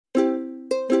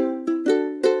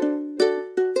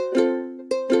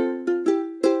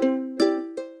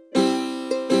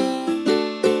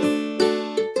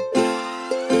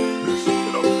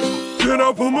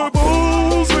I put my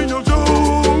balls in your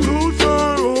jaws?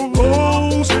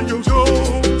 Balls in your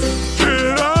jaws.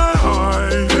 Can I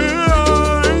hide? Can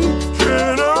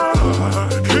I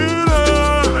hide?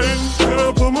 Can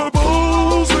I put my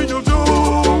balls in your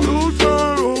jaws?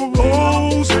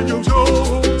 Balls in your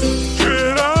jaws.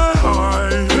 Can I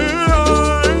hide?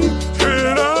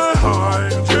 Can I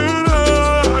hide? Can I?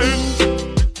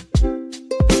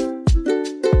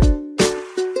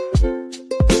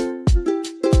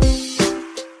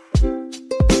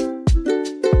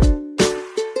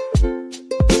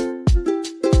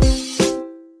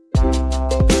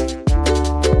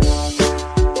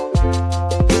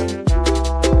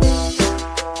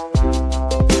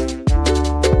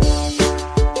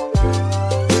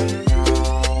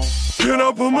 Can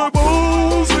I put my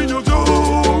balls in your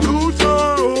jaws?